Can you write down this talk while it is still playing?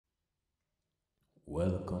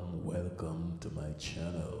Welcome to my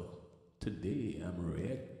channel. Today I'm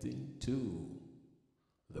reacting to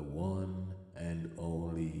the one and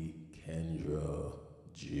only Kendra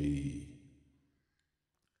G.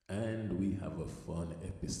 And we have a fun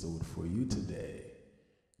episode for you today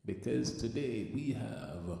because today we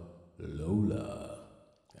have Lola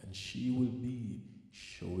and she will be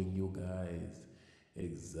showing you guys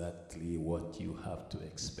exactly what you have to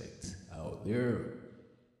expect out there.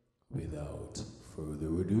 Without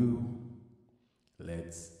further ado,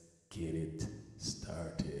 let's get it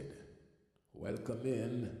started. Welcome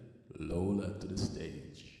in Lola to the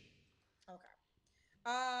stage. Okay.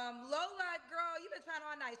 Lola, girl, you've been trying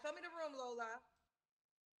all night. Show me the room, Lola.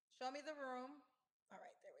 Show me the room. All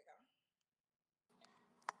right, there we go.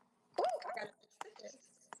 Ooh, I gotta fix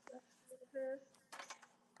this.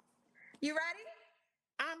 You ready?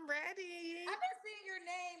 I'm ready. I've been seeing your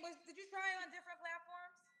name. Did you try on different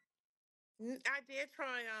platforms? I did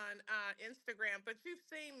try on Instagram, but you've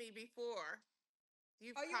seen me before.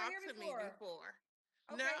 You've Oh, you were here talked to me before. before.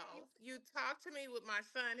 Okay. No, you talked to me with my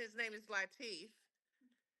son. His name is Latif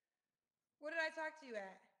Where did I talk to you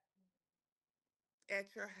at? at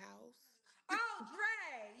your house. Oh,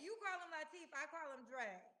 Dre. You call him Latif. I call him Dre.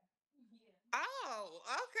 Oh,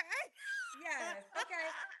 okay. Yes. Okay.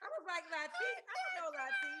 I was like Latif. I don't know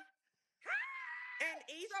Latif. And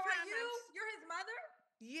Hi. each So are time you? You're his mother?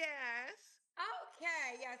 yes,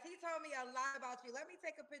 Okay, yes, he told me a lot about you. Let me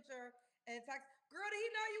take a picture and text. Girl, did he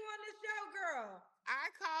know you on the show, girl?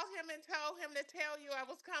 I called him and told him to tell you I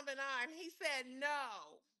was coming on. He said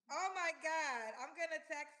no. Oh my God, I'm gonna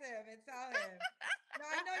text him and tell him. No,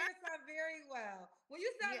 I know your son very well. When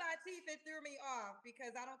you said Yeah. Latif, it threw me off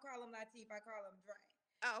because I don't call him Latif, I call him Dre.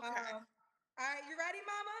 Okay. All right, you ready,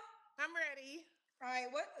 Mama? I'm ready. All right,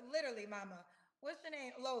 what? Literally, Mama. What's your name?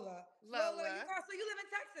 Lola. Lola, you Lola. call? So you live in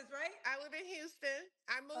Texas, right? I live in Houston.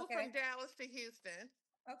 I moved Okay. from Dallas to Houston.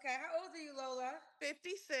 Okay. How old are you, Lola?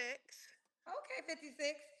 56. Okay,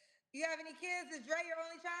 56. You have any kids? Is Dre your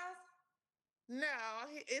only child? No,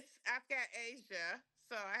 I've got Asia.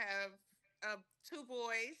 So I have two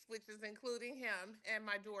boys, which is including him, and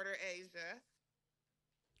my daughter Asia.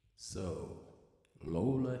 So,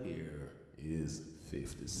 Lola here is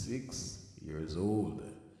 56 years old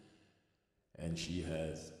and she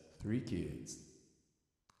has three kids,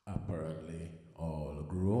 apparently all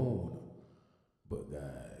grown. But,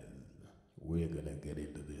 guys, we're gonna get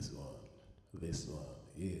into this one. This one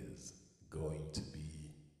is going to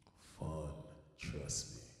be fun,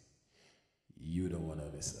 trust me. You don't want to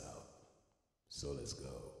miss out. So let's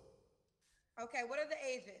go. Okay, what are the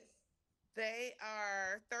ages? They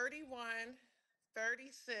are 31,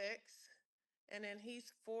 36, and then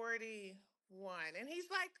he's 41. And he's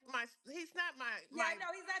not Yeah, my, no,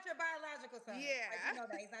 he's not your biological son. I do yeah. know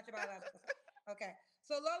that. He's not your biological son. Okay.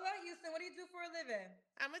 So Lola Houston, what do you do for a living?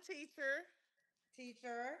 I'm a teacher.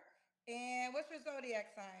 Teacher. And what's your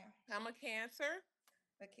zodiac sign? I'm a Cancer.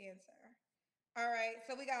 A Cancer. All right.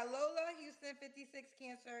 So we got Lola Houston, 56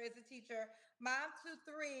 Cancer, is a teacher. Mom two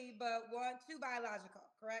three, but one two biological,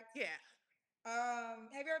 correct? Yeah,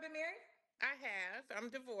 Have you ever been married? I have. I'm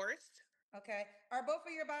divorced. Okay. Are both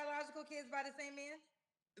of your biological kids by the same man?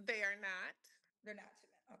 They are not. They're not two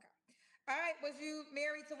men. Okay. All right. Was you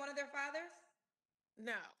married to one of their fathers?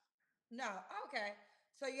 No, No. Okay.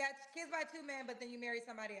 So you had kids by two men, but then you married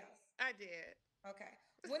somebody else. I did. Okay.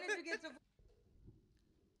 When did you get divorced?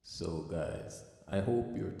 So, guys, I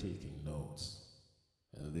hope you're taking notes.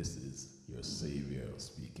 And this is your Savior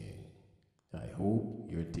speaking. I hope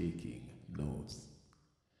you're taking notes.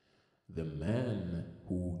 The man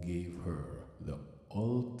who gave her the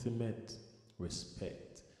ultimate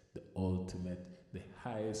respect, the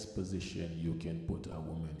highest position you can put a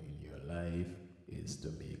woman in your life is to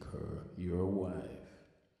make her your wife.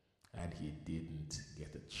 And he didn't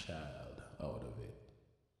get a child out of it.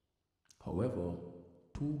 However,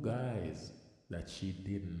 two guys that she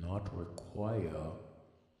did not require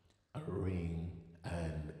a ring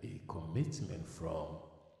and a commitment from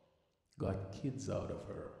got kids out of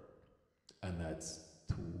her. And that's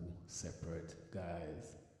two separate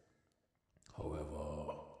guys.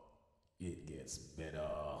 However, it gets better.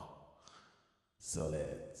 So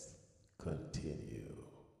let's continue.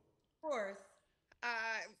 Divorce.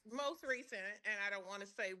 Most recent, and I don't want to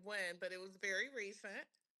say when, but it was very recent.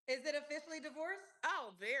 Is it officially divorced?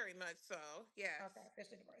 Oh, very much so. Yes. Okay,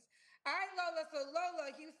 officially divorced. All right, Lola. So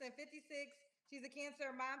Lola Houston, 56. She's a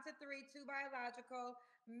Cancer, mom to three, two biological,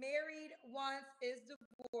 married once, is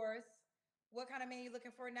divorced. What kind of man you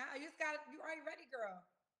looking for now? You already ready, girl.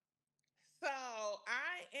 So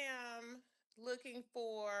I am looking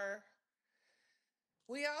for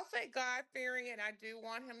We all say God fearing, and I do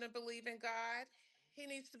want him to believe in God. He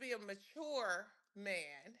needs to be a mature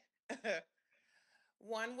man,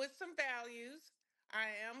 one with some values.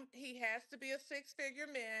 He has to be a six-figure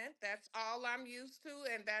man. That's all I'm used to,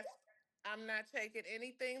 and I'm not taking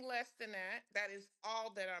anything less than that. That is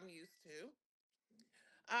all that I'm used to.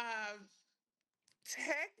 Um,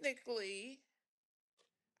 Technically,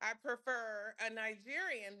 I prefer a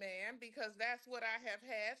Nigerian man because that's what I have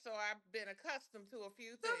had. So I've been accustomed to a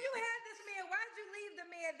few So if you things. had this man, why did you leave the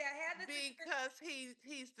man that had the Because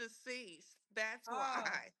he's deceased. That's Oh,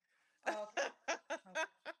 why. okay, okay,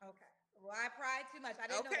 okay. Well, I pried too much. I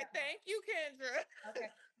didn't know Okay, that part. thank you, Kendra. Okay,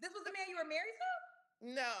 this was the man you were married to.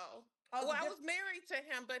 No. Oh, Well, it's a I was different. married to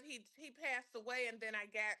him, but he passed away and then I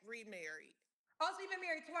got remarried. Oh, so you've been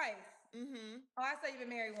married twice. Mhm. Oh, I said you've been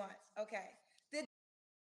married once. Okay. Did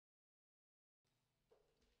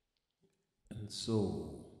And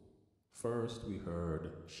so, first we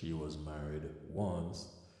heard she was married once,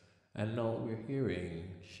 and now we're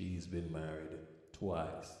hearing she's been married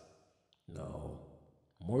twice. Now,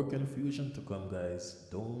 more confusion to come, guys.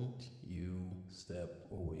 Don't you step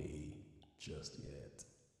away just yet.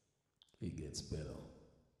 It gets better.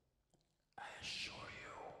 I assure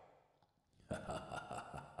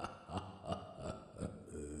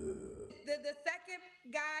the second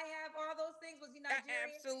guy have all those things? Was he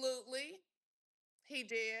Nigerian? Absolutely. He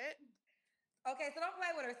did. Okay, so don't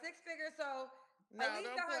play with her. Six figures, so at No,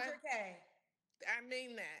 least don't play. 100K. I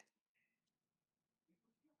mean that.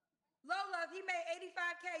 Lola, if he made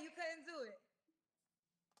 85K, you couldn't do it.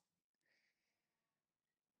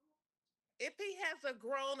 If he has a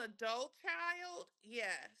grown adult child,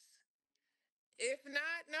 yes. If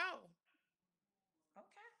not, no.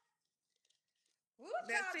 Okay. Woo,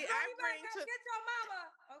 Now, child, see, girl, I you better bring come to. get your mama.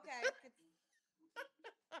 Okay.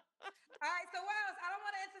 All right, so what else? I don't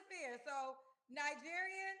want to interfere. So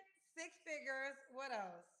Nigerian, six figures. What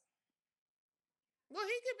else? Well,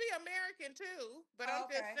 he could be American too, but I'm Oh,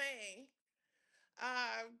 just okay. saying.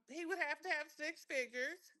 He would have to have six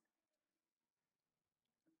figures.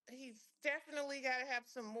 He's definitely got to have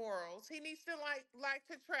some morals. He needs to like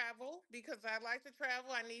to travel because I like to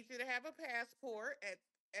travel. I need you to have a passport.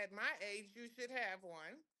 At my age, you should have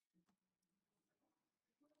one.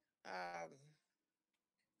 Um,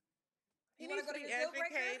 he You want to needs go to to be your deal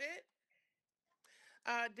breakers? educated.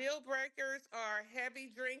 Deal breakers are heavy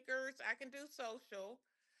drinkers. I can do social.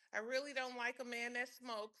 I really don't like a man that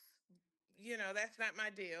smokes. That's not my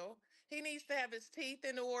deal. He needs to have his teeth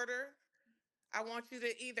in order. I want you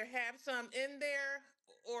to either have some in there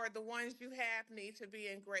or the ones you have need to be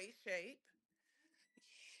in great shape.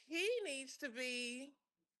 He needs to be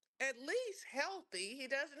at least healthy. He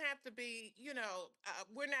doesn't have to be,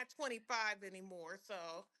 we're not 25 anymore,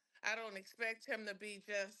 so I don't expect him to be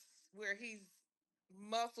just where he's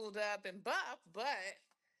muscled up and buff, but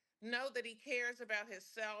know that he cares about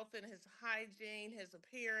himself and his hygiene, his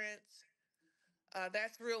appearance.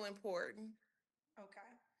 That's real important.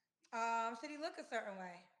 Okay. Should he look a certain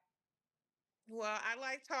way? Well, I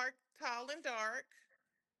like tall and dark,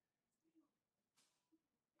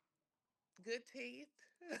 good teeth,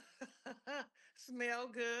 smell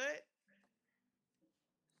good.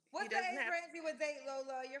 He What's the doesn't age have. range you would date,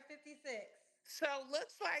 Lola? You're 56. So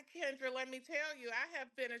looks like Kendra. Let me tell you, I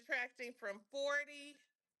have been attracting from 40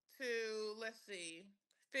 to let's see,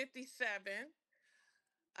 57.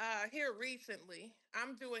 Here recently,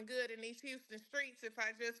 I'm doing good in these Houston streets. If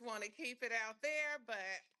I just want to keep it out there, but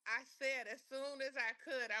I said as soon as I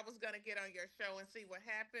could, I was going to get on your show and see what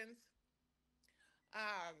happens.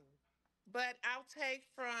 Um, but I'll take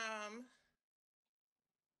from.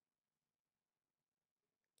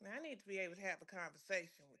 I need to be able to have a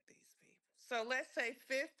conversation with these people. So let's say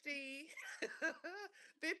 50,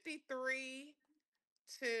 53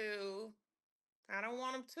 to, I don't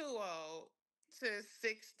want them too old, to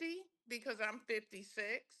 60 because I'm 56.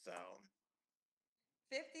 So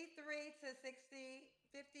 53 to 60,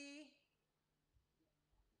 50.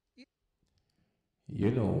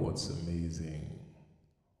 you know what's amazing?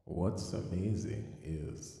 What's amazing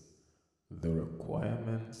is the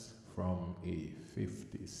requirements from a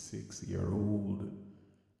 56-year-old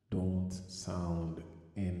don't sound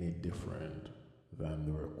any different than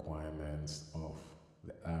the requirements of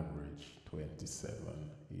the average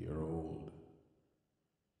 27-year-old.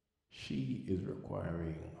 She is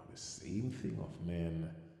requiring the same thing of men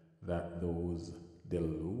that those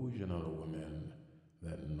delusional women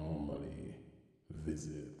that normally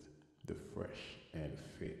visit the Fresh and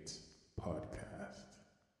Fit podcast.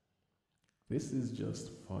 This is just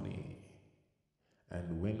funny.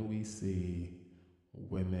 And when we say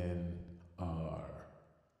women are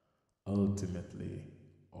ultimately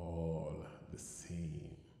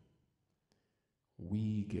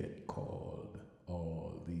get called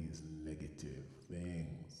all these negative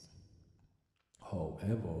things.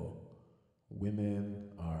 However, women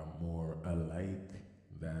are more alike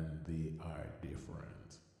than they are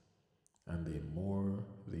different. And the more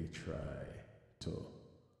they try to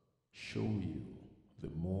show you, the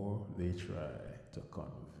more they try to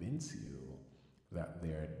convince you that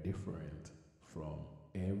they're different from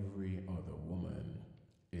every other woman,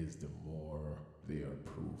 is the more they are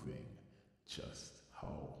proving just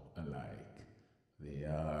how alike they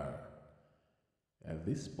are. At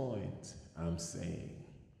this point, I'm saying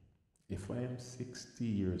if I am 60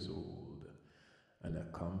 years old, an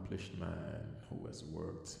accomplished man who has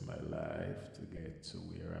worked my life to get to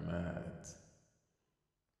where I'm at,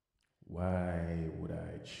 why would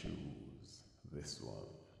I choose this one?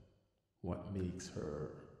 What makes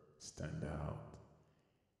her stand out?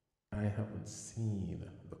 I haven't seen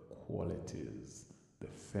the qualities, the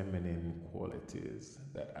feminine qualities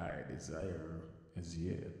that I desire as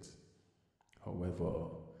yet. However,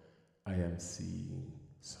 I am seeing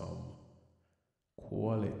some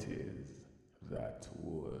qualities that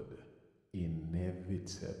would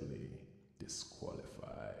inevitably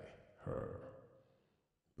disqualify her.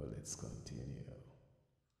 But let's continue.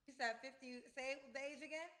 You said 50. Say the age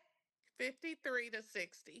again. 53 to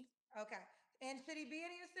 60. Okay. And should he be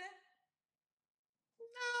in Houston?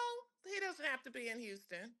 No, he doesn't have to be in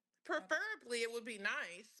Houston. Okay. Preferably, it would be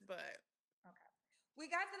nice, but Okay. We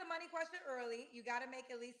got to the money question early. You got to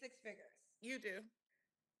make at least six figures. you do.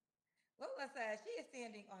 Lola says she is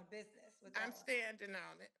standing on business with that I'm one. standing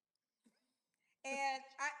on it. And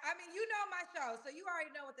I mean, you know my show, so you already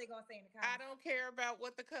know what they're gonna say in the I comments. don't care about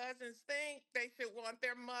what the cousins think. They should want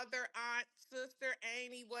their mother, aunt, sister,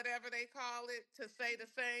 auntie, whatever they call it, to say the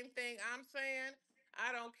same thing I'm saying. I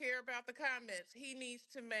don't care about the comments. He needs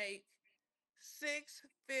to make six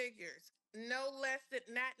figures, no less than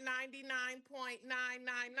not 99.999.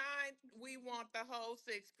 We want the whole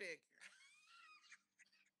six figure.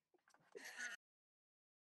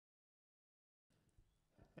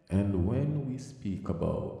 And when we speak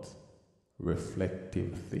about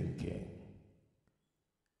reflective thinking,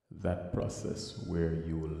 that process where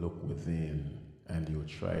you look within and you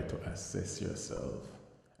try to assess yourself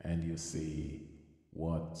and you say,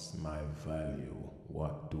 what's my value?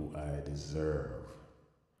 What do I deserve?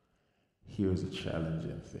 Here's a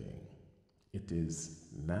challenging thing. It is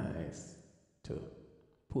nice to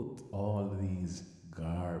put all these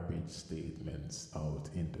garbage statements out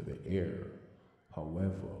into the air.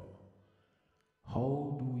 However,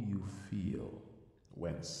 how do you feel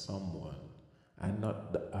when someone, and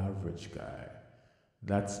not the average guy,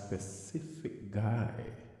 that specific guy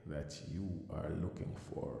that you are looking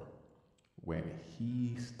for, when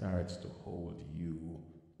he starts to hold you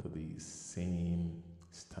to these same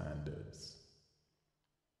standards,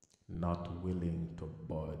 not willing to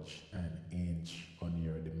budge an inch on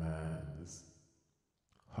your demands?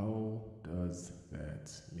 How does that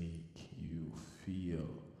make you feel?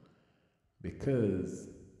 Because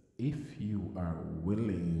if you are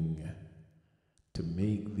willing to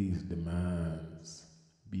make these demands,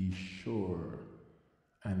 be sure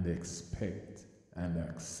and expect and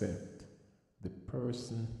accept the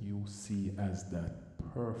person you see as that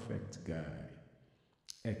perfect guy.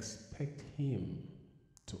 Expect him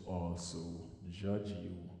to also judge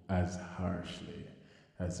you as harshly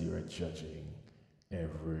as you are judging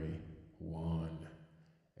everyone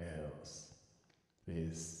else.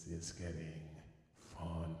 This is getting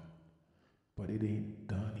fun, but it ain't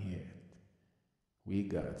done yet. We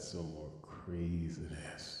got some more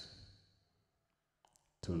craziness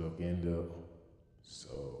to look into,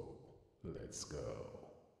 so let's go.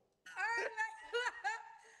 All right,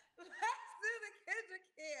 let's do the Kendrick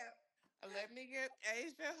camp. Let me get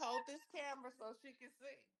Asia hold this camera so she can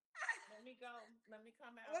see. Let me go. Let me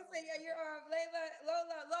come out Let's a see. little You're bit.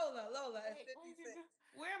 Layla, Lola is Wait, where you 56. go?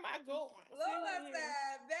 Where am I going? See Lola right here.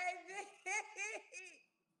 said, baby.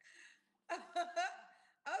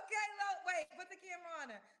 Okay, Lola. Wait, put the camera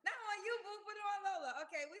on her. Not on you, boo. Put it on Lola.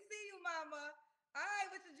 Okay, we see you, mama. All right,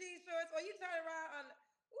 with your jean shorts. Or you turn around on.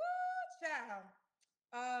 Woo, child.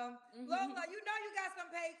 Lola, you know you got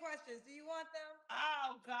some paid questions. Do you want them?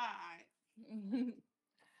 Oh God.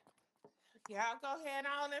 Y'all go ahead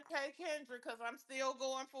on and pay Kendra because I'm still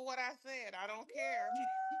going for what I said. I don't care.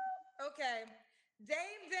 Okay.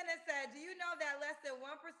 Dame Dennis said, "Do you know that less than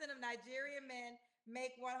 1% of Nigerian men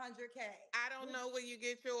make 100K?" I don't know where you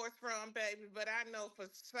get yours from, baby, but I know for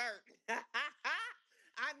certain.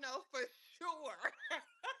 I know for sure.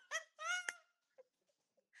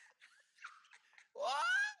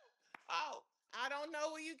 What? Oh, I don't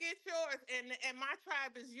know where you get yours, and my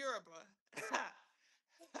tribe is Yoruba.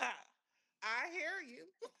 I hear you.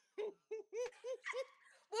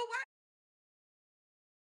 Well, why?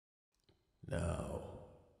 Now,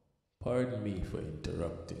 pardon me for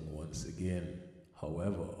interrupting once again.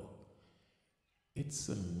 However, it's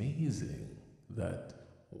amazing that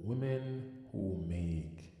women who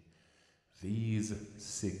make these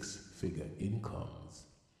six-figure incomes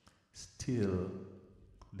still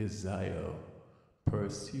desire,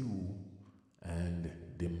 pursue, and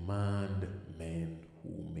demand men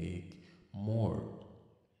who make more.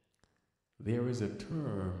 There is a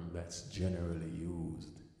term that's generally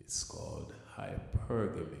used. It's called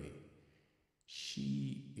hypergamy.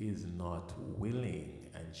 She is not willing,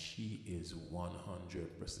 and she is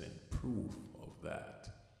 100% proof of that.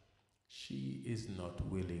 She is not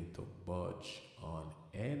willing to budge on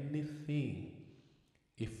anything.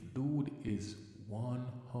 If dude is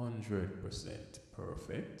 100%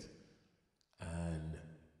 perfect and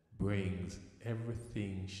brings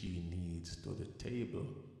everything she needs to the table,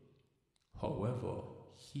 however,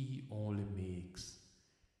 he only makes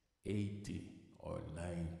 80 or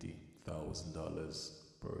 $90,000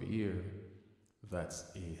 per year, that's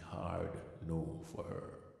a hard no for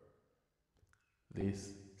her.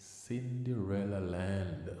 This Cinderella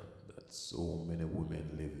land that so many women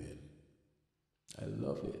live in. I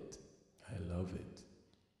love it. I love it.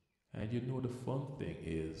 And you know, the fun thing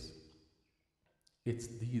is, it's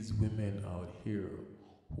these women out here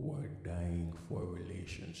who are dying for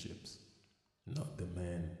relationships, not the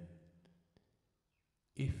men.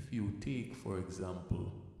 If you take, for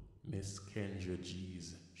example, Miss Kendra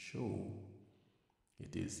G's show,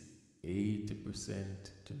 it is 80%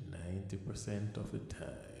 to 90% of the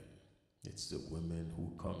time, it's the women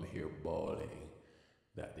who come here bawling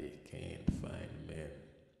that they can't find men.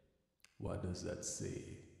 What does that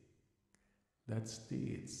say? That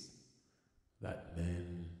states that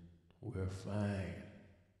men, we're fine.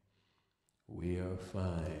 We are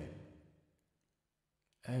fine.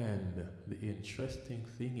 And the interesting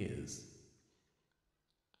thing is,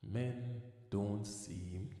 men don't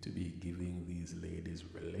seem to be giving these ladies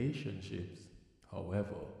relationships.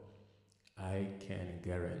 However, I can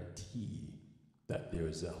guarantee that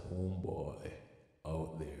there's a homeboy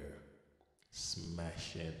out there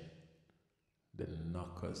smashing the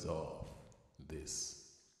knockers off this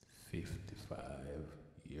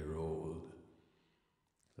 55-year-old.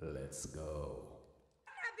 Let's go.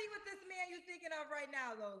 Not be with this man you're thinking of right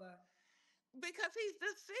now, Lola. Because he's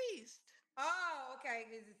deceased. Oh, okay,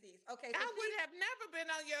 he's deceased. Okay, so I would have never been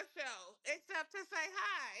on your show except to say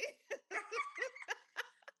hi.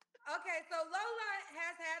 okay, so Lola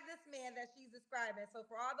has had this man that she's describing. So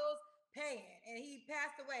for all those paying, and he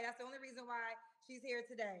passed away. That's the only reason why she's here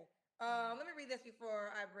today. Let me read this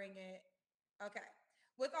before I bring it. Okay.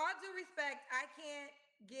 With all due respect, I can't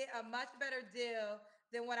get a much better deal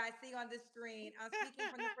than what I see on this screen. I'm speaking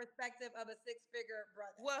from the perspective of a six-figure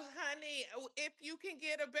brother. Well, honey, if you can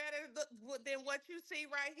get a better than what you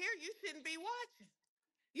see right here, you shouldn't be watching.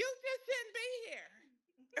 You just shouldn't be here.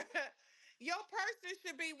 Your person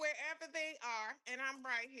should be wherever they are, and I'm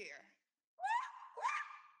right here.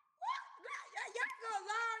 Y'all gonna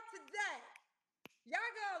learn today.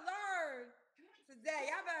 Y'all gonna learn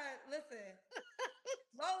today. Y'all better listen.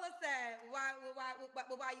 Lola said, why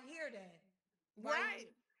you here then? Why Right.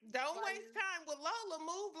 you, Don't why waste you, time with Lola.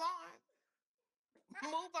 Move on.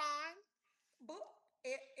 Move on. boo,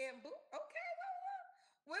 and boo? Okay, Lola.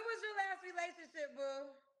 When was your last relationship,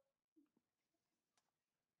 boo?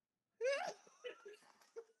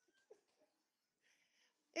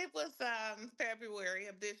 It was February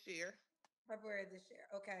of this year. February of this year.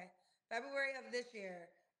 Okay. February of this year.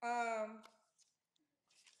 Um,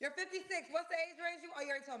 you're 56. What's the age range you? Oh, you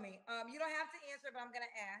already told me. You don't have to answer, but I'm gonna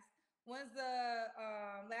ask. When's the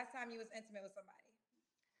last time you was intimate with somebody?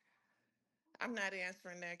 I'm not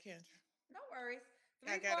answering that, Kendra. No worries.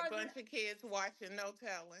 I Three got a flaws you. bunch of kids watching, no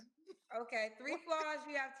telling. Okay, three flaws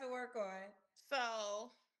you have to work on. So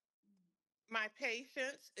my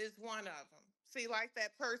patience is one of them. See, like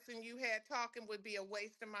that person you had talking would be a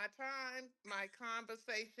waste of my time, my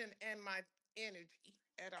conversation, and my energy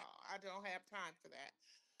at all. I don't have time for that.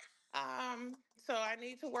 So I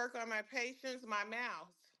need to work on my patience. My mouth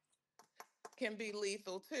can be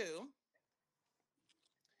lethal too.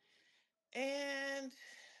 And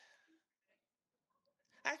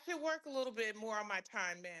I should work a little bit more on my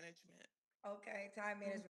time management. Okay, time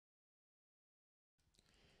management.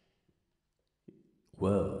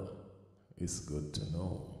 Well, it's good to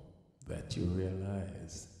know that you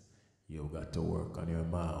realize you've got to work on your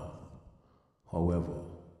mouth. However,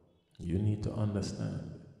 you need to understand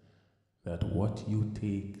that what you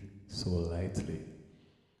take so lightly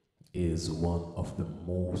is one of the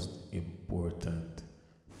most important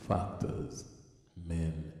factors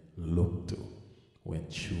men look to when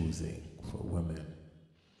choosing for women.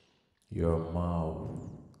 Your mouth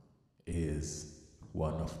is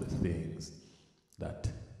one of the things that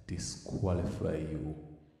disqualify you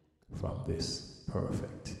from this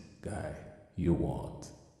perfect guy you want.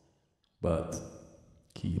 But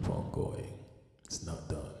keep on going. It's not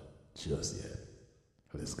done just yet.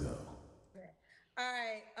 Let's go. Okay. All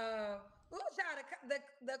right. Ooh, child,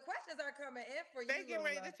 the questions are coming in for They you, getting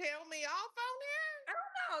ready to Lola. tell me off on there? I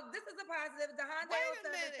don't know. This is a positive. Wait a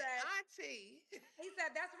Dehante07 minute, said, Auntie. he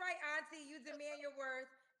said, that's right, Auntie. You demand your worth.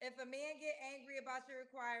 If a man get angry about your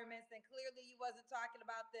requirements, then clearly you wasn't talking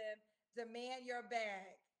about them. Demand your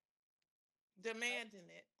bag. Demanding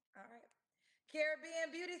it. All right. Caribbean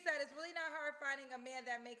Beauty said it's really not hard finding a man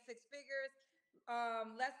that makes six figures.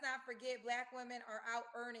 Let's not forget black women are out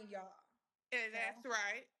earning y'all. And Okay. that's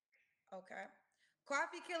right. Okay.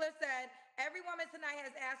 Coffee Killer said every woman tonight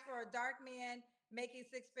has asked for a dark man making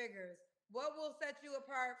six figures. What will set you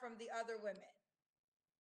apart from the other women?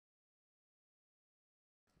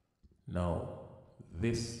 Now,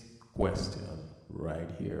 this question right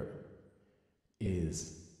here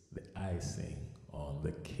is the icing on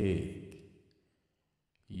the cake.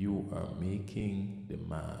 You are making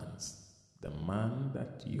demands. The man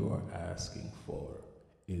that you are asking for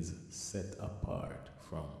is set apart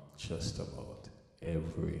from just about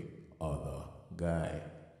every other guy.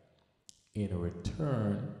 In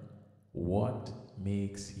return, what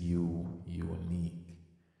makes you unique?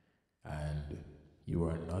 And you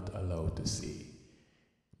are not allowed to say,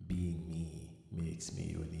 being me makes me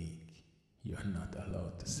unique. You're not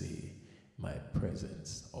allowed to say, my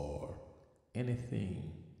presence or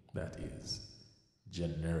anything that is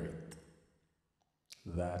generic.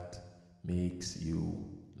 That makes you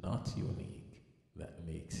not unique. That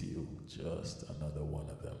makes you just another one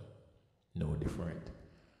of them. No different.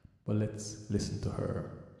 But let's listen to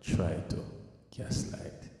her try to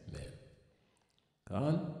gaslight men.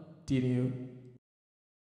 Continue.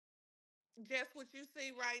 Just what you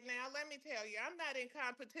see right now, let me tell you, I'm not in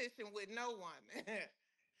competition with no woman.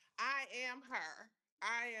 I am her.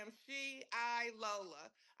 I am she, I, Lola.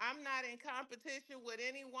 I'm not in competition with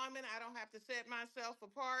any woman. I don't have to set myself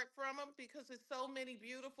apart from them because there's so many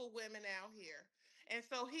beautiful women out here. And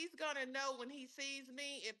so he's going to know when he sees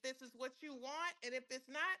me if this is what you want. And if it's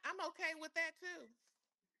not, I'm okay with that too.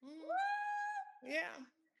 Mm, Woo! yeah.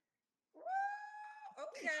 Woo!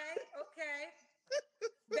 Okay, okay.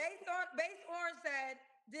 Base Orange said,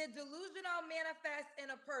 did delusional manifest in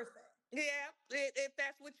a person? Yeah. If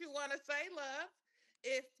that's what you want to say, love,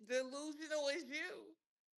 if delusional is you,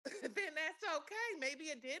 then that's okay. Maybe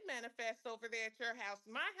it did manifest over there at your house.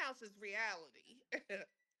 My house is reality.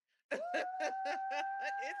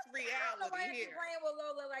 It's I don't know why reality they keep here. playing with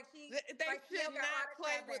Lola like she They like she should don't got not all the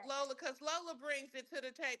play time with back. Lola because Lola brings it to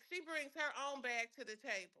the table. She brings her own bag to the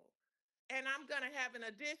table. And I'm going to have an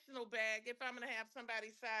additional bag if I'm going to have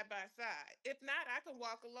somebody side by side. If not, I can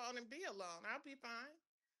walk alone and be alone. I'll be fine.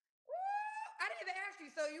 Woo! I didn't even ask you.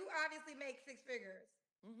 So you obviously make six figures.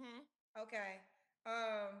 Hmm. Okay.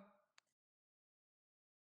 Um.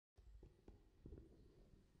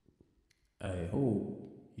 I hope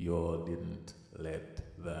y'all didn't let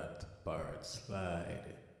that part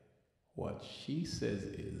slide. What she says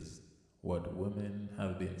is what women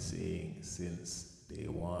have been saying since day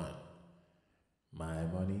one. My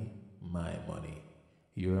money, my money.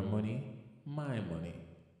 Your money, my money.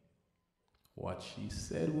 What she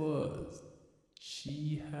said was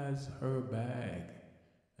she has her bag,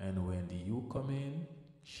 and when you come in,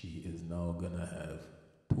 she is now gonna have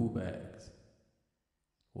two bags.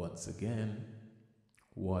 Once again,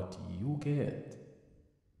 what you get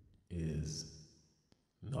is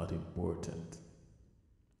not important.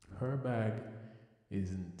 Her bag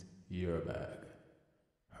isn't your bag.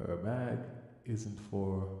 Her bag isn't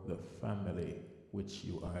for the family which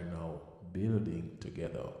you are now building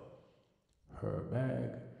together. Her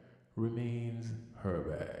bag remains her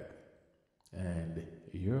bag, and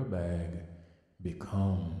your bag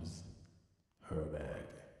becomes her bag.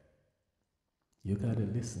 You gotta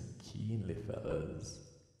listen keenly, fellas.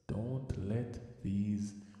 Don't let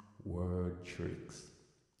these word tricks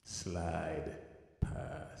slide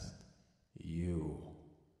past you.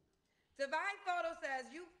 Divine Photo says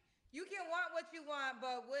you can want what you want,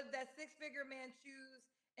 but would that six figure man choose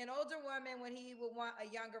an older woman when he would want a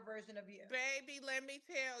younger version of you? Baby, let me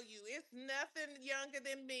tell you, it's nothing younger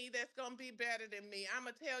than me that's going to be better than me. I'm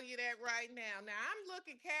going to tell you that right now. Now, I'm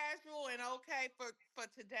looking casual and okay for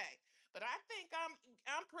today, but I think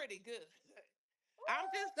I'm pretty good. I'm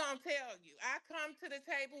just gonna tell you, I come to the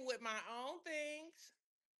table with my own things.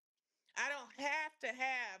 I don't have to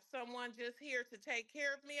have someone just here to take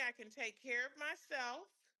care of me. I can take care of myself.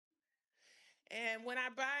 And when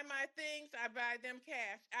I buy my things, I buy them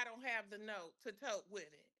cash. I don't have the note to tote with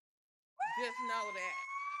it. Just know that.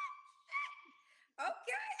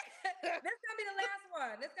 Okay. This is gonna be the last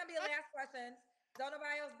one. This is gonna be the last questions. Don't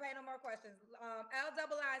nobody else pay no more questions. L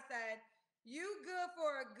said, "You good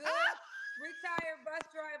for a good retired bus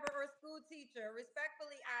driver or school teacher?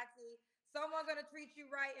 Respectfully, Auntie, someone gonna treat you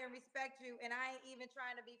right and respect you, and I ain't even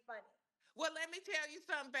trying to be funny." Well, let me tell you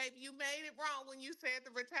something, baby. You made it wrong when you said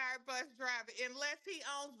the retired bus driver, unless he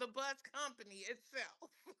owns the bus company itself.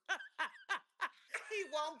 He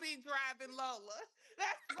won't be driving Lola.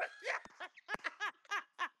 That's for sure.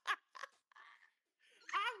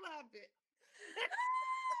 I love it.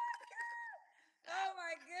 Oh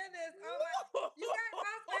my goodness. Oh my. You guys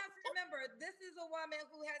also have to remember, this is a woman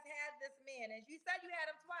who has had this man, and you said you had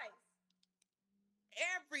him twice.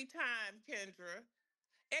 Every time, Kendra.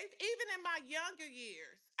 Even in my younger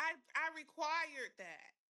years, I required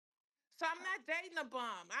that. So I'm not dating a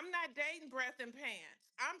bum. I'm not dating breath and pants.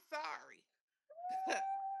 I'm sorry.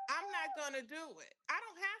 I'm not gonna do it. I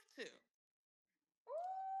don't have to.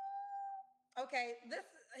 Okay, this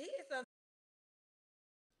he is a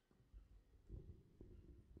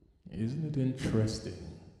Isn't it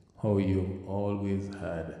interesting how you've always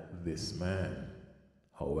had this man?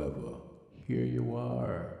 However, here you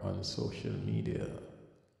are on social media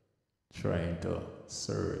trying to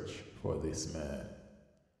search for this man.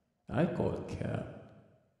 I call Cap.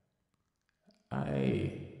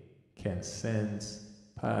 I can sense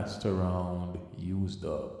passed around, used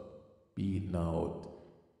up, beaten out,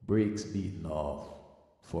 brakes beaten off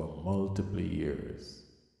for multiple years.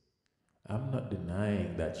 I'm not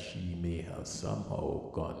denying that she may have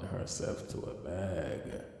somehow gotten herself to a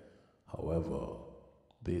bag. However,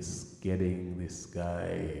 this getting this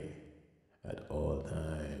guy at all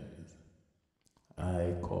times,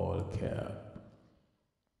 I call Cap.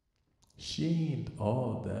 She ain't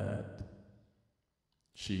all that.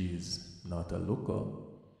 She's not a looker.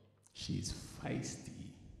 She's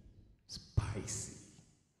feisty, spicy.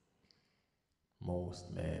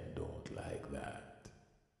 Most men don't like that.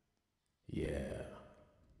 Yeah,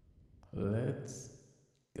 let's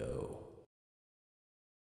go.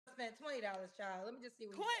 spent $20, child. Let me just see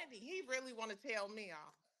what he said. 20. He really want to tell me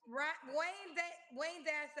off. Right, Wayne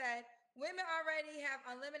Dad said women already have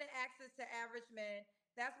unlimited access to average men.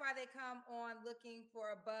 That's why they come on looking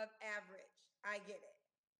for above average. I get it.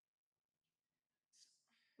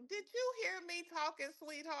 Did you hear me talking,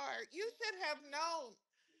 sweetheart? You should have known.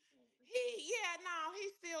 Yeah, no,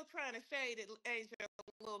 he's still trying to shade it, Asia, a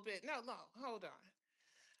little bit. No, no, hold on.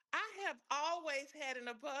 I have always had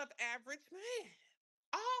an above average man.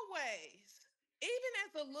 Always. Even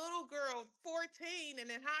as a little girl, 14,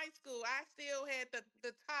 and in high school, I still had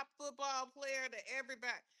the top football player to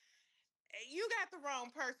everybody. You got the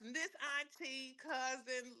wrong person. This auntie,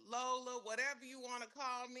 cousin, Lola, whatever you want to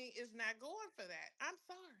call me, is not going for that. I'm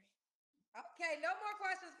sorry. Okay, no more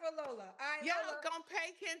questions for Lola. All right, Y'all Lola. gonna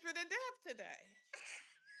pay Kendra to death today.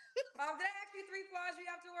 Did I ask you three flaws you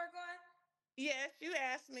have to work on? Yes, you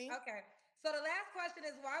asked me. Okay. So the last question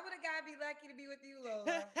is, why would a guy be lucky to be with you,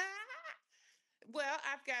 Lola? Well,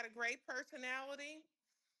 I've got a great personality.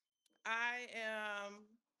 I am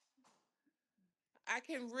I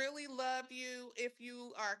can really love you if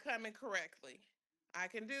you are coming correctly. I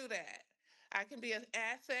can do that. I can be an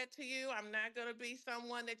asset to you. I'm not going to be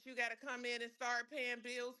someone that you got to come in and start paying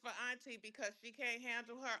bills for auntie because she can't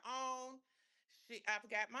handle her own. I've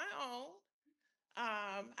got my own.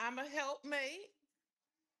 I'm a helpmate.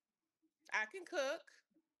 I can cook.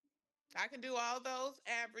 I can do all those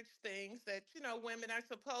average things that, women are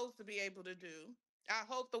supposed to be able to do. I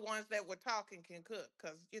hope the ones that were talking can cook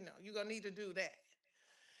because, you're going to need to do that.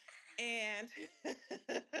 And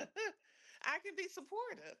I can be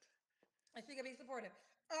supportive. And she can be supportive.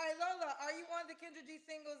 All right, Lola, are you on the Kendra G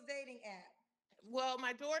Singles dating app? Well,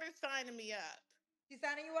 my daughter's signing me up. She's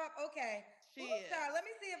signing you up? Okay. Ooh, She child, is. let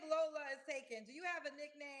me see if Lola is taken. Do you have a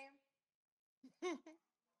nickname?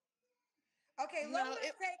 Okay, No,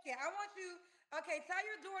 Lola's taken. I want you, okay, tell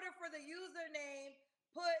your daughter for the username,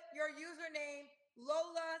 put your username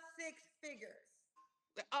Lola Six Figures.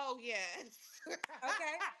 oh yes.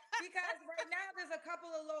 Okay? Because right now there's a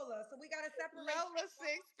couple of Lolas, so we gotta separate. Lola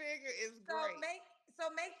six figure is So great.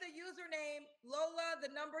 make the username Lola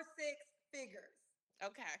the number six figures.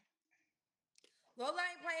 Okay. Lola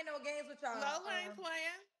ain't playing no games with y'all. Lola ain't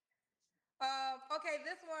playing. Okay,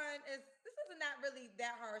 this one is not really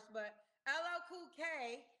that harsh, but LL Cool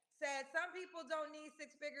K said some people don't need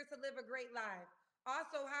six figures to live a great life.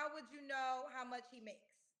 Also, how would you know how much he makes?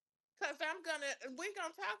 Cause we're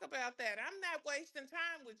gonna talk about that. I'm not wasting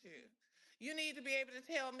time with you. You need to be able to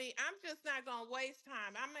tell me. I'm just not gonna waste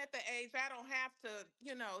time. I'm at the age I don't have to,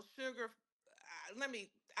 sugar.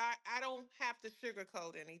 I don't have to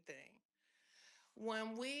sugarcoat anything.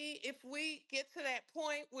 If we get to that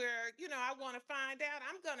point where I want to find out,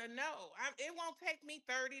 I'm gonna know. It won't take me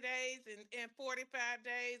 30 days and 45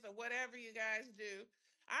 days or whatever you guys do.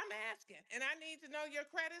 I'm asking, and I need to know your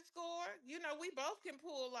credit score. We both can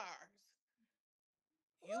pull ours.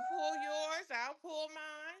 You pull yours, I'll pull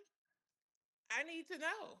mine. I need to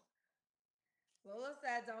know. Lola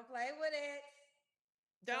said, "Don't play with it.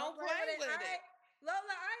 Don't Don't play with play it." All with it. right,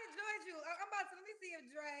 Lola, I enjoyed you. I'm about to let me see if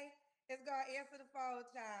Dre is gonna answer the phone,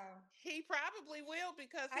 child. He probably will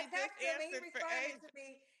because I he just texted him and he answered for responded age. to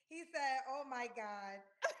me. He said, "Oh my God."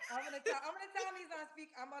 I'm gonna tell him he's on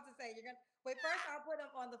speak. I'm about to say you're gonna wait. First, I'll put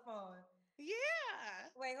him on the phone. Yeah.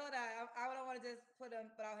 Wait, hold on. I don't want to just put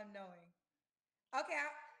him without him knowing. Okay,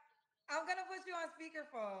 I'm gonna put you on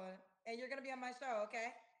speakerphone, and you're gonna be on my show.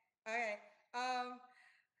 Okay. Okay.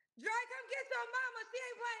 Dre, come get your mama. She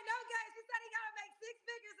ain't playing no games. She said he gotta make six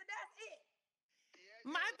figures, and that's it.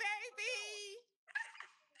 My baby.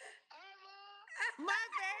 My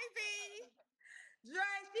baby.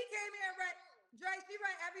 Dre, she came here and Dre, she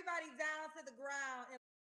ran everybody down to the ground.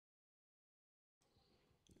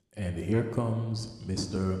 And here comes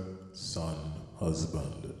Mr. Son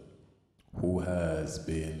Husband, who has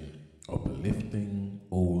been uplifting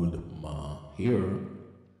old Ma here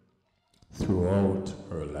throughout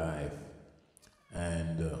her life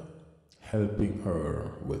and helping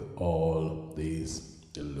her with all these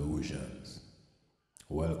delusions.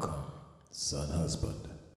 Welcome, Son Husband.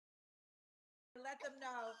 Let them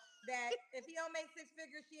know that if he don't make six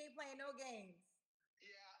figures, she ain't playing no games.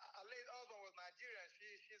 Yeah, a late husband was Nigerian.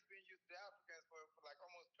 She's been used to Africans for like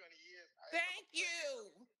almost 20 years. Thank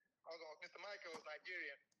you. Mr. Michael was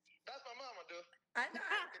Nigerian. That's my mama, dude. I know.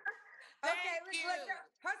 Okay, Thank you. look,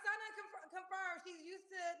 her son confirmed she's used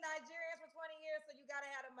to Nigerians for 20 years, so you gotta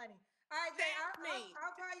have the money. All right, Dre, Stamp me.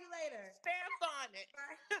 I'll call you later. Stamp on it.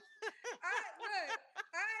 Bye. All right, look.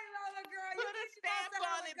 All right, Lola, girl, you Put a keep your stamp to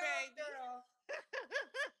on hell it, go, baby. girl.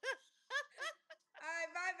 All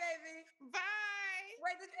right, bye, baby. Bye.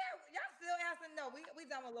 Wait, y'all still asking? No, we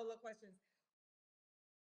done with Lola questions.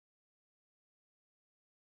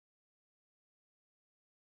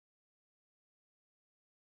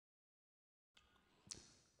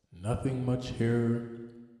 Nothing much here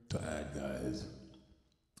to add, guys.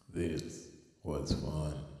 This was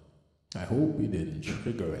fun. I hope it didn't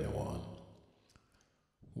trigger anyone.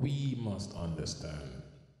 We must understand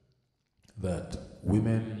that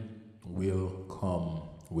women will come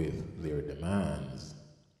with their demands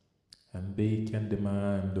and they can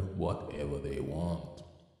demand whatever they want.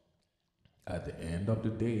 At the end of the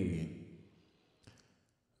day,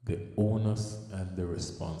 the onus and the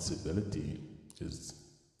responsibility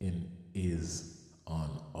is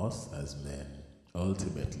on us as men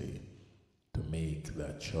ultimately to make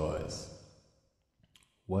that choice.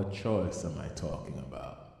 What choice am I talking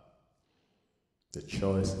about? The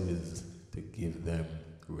choice is to give them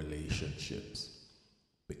relationships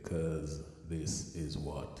because this is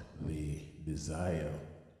what they desire.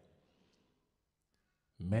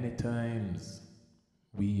 Many times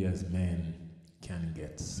we as men can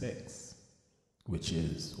get sex, which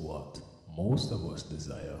is what most of us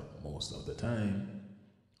desire most of the time,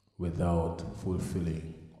 without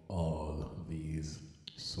fulfilling all these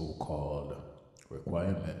so-called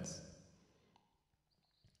requirements.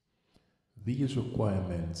 These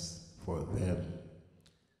requirements for them,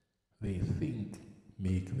 they think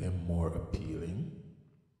make them more appealing.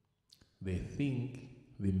 They think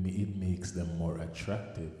it makes them more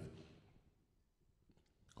attractive.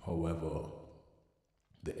 However,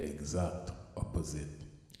 the exact opposite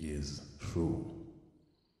is true.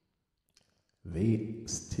 They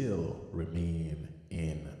still remain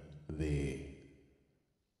in the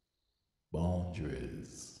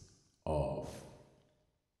boundaries of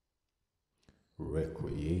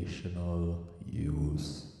recreational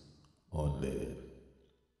use only.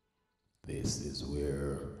 This is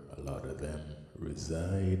where a lot of them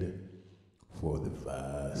reside for the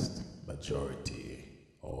vast majority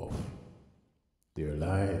of their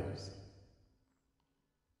lives.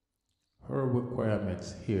 Her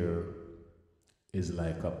requirements here is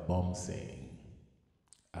like a bomb saying,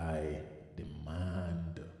 I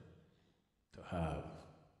demand to have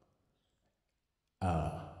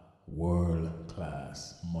a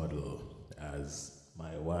world-class model as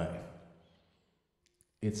my wife.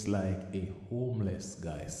 It's like a homeless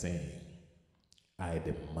guy saying, I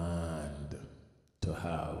demand to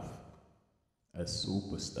have a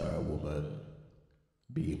superstar woman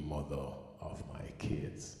be mother of my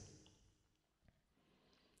kids.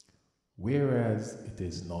 Whereas it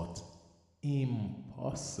is not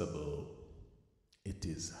impossible, it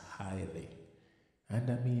is highly, and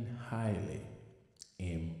I mean highly,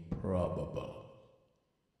 improbable.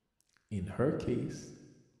 In her case,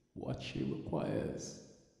 what she requires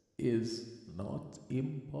is not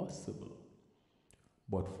impossible.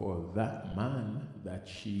 But for that man that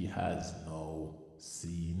she has now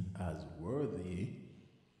seen as worthy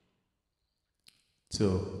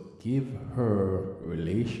to give her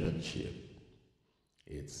relationship,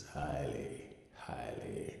 it's highly,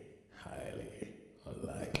 highly, highly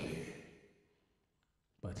unlikely.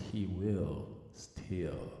 But he will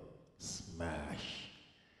still smash,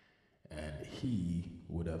 and he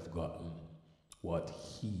would have gotten what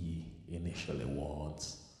he initially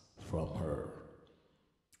wants from her.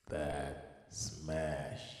 That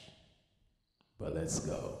smash. But let's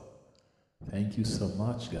go. Thank you so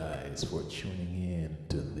much, guys, for tuning in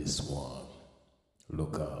to this one.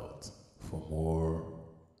 Look out.